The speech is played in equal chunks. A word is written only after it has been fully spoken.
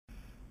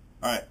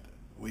Alright,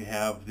 we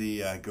have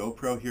the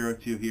GoPro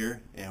Hero2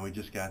 here, and we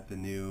just got the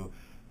new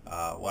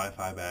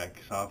Wi-Fi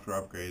back,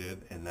 software upgraded,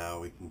 and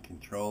now we can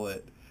control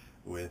it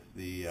with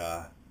the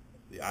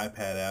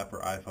iPad app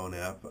or iPhone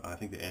app. I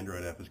think the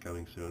Android app is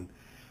coming soon.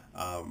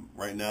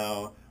 Right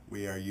now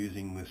we are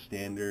using the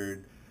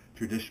standard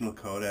traditional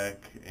codec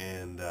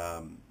and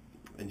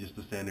just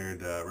the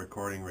standard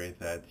recording rate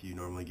that you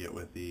normally get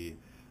with the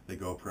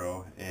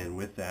GoPro, and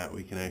with that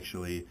we can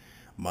actually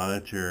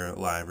monitor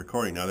live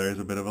recording. Now there is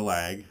a bit of a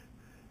lag,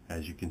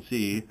 as you can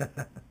see,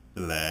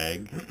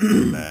 lag,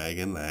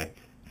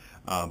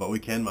 but we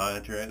can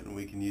monitor it, and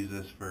we can use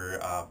this for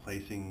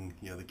placing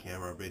the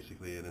camera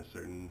basically in a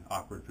certain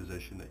awkward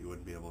position that you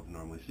wouldn't be able to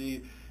normally see,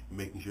 and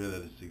making sure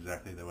that it's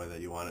exactly the way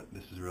that you want it.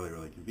 This is really,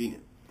 really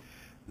convenient.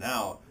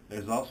 Now,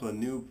 there's also a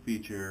new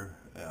feature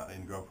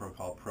in GoPro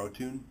called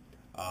ProTune.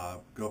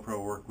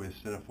 GoPro worked with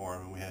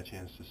Cineform, and we had a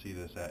chance to see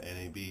this at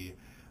NAB,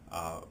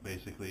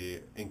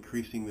 basically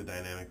increasing the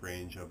dynamic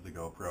range of the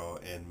GoPro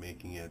and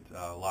making it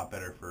a lot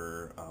better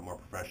for more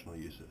professional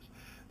uses.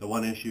 The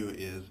one issue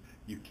is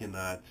you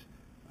cannot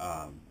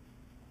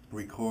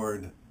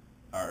record,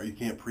 or you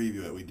can't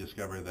preview it. We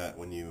discovered that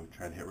when you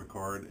try to hit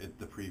record,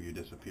 the preview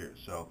disappears.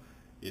 So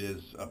it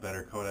is a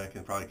better codec,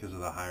 and probably because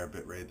of the higher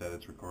bit rate that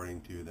it's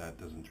recording to, that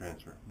doesn't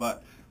transfer.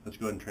 But let's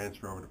go ahead and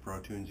transfer over to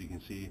ProTune so you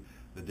can see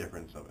the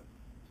difference of it.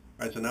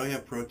 Alright, so now we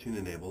have ProTune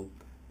enabled,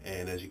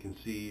 and as you can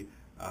see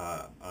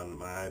on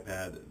my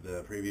iPad,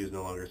 the preview is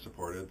no longer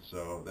supported,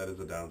 so that is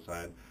a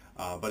downside.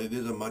 But it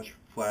is a much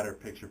flatter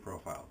picture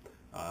profile.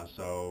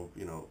 So,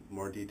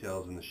 more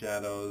details in the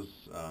shadows,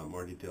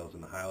 more details in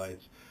the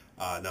highlights.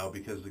 Now,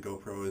 because the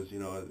GoPro is,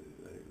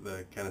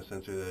 the kind of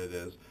sensor that it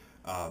is,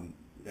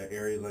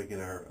 areas like in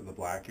the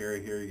black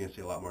area here, you're going to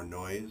see a lot more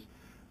noise.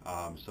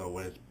 So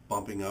when it's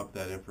bumping up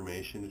that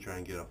information to try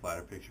and get a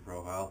flatter picture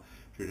profile,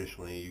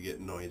 traditionally you get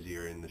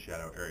noisier in the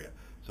shadow area.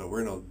 So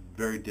we're in a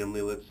very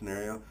dimly lit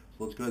scenario.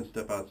 So let's go ahead and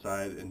step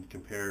outside and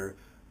compare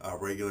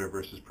regular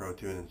versus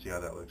ProTune and see how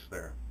that looks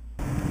there.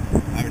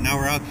 Alright, now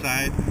we're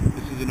outside.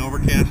 This is an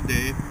overcast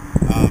day,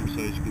 so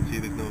as you can see,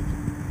 there's no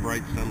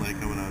bright sunlight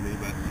coming on me,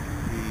 but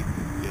you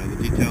can see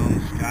the detail in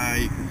the sky.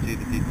 You can see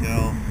the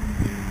detail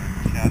in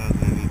the shadows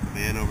underneath the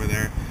van over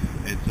there,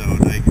 and so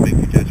now you can make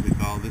your judgment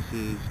call. This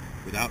is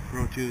without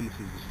ProTune. This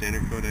is the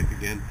standard codec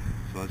again.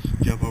 So let's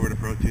jump over to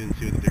ProTune and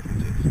see what the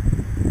difference is.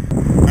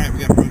 Alright, we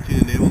got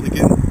ProTune enabled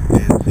again,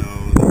 and so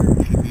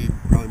there should be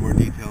probably more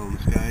detail in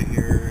the sky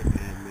here,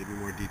 and maybe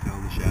more detail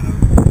in the shadows.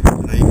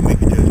 So now you can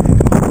make a judgment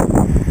call.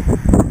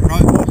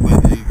 Probably the most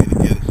likely you're going to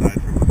get,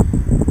 aside from a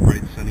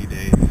bright sunny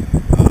day, to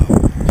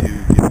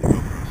get the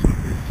GoPro. So if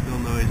there's still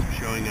noise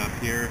showing up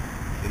here,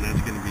 then that's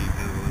going to be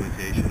kind of the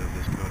limitation of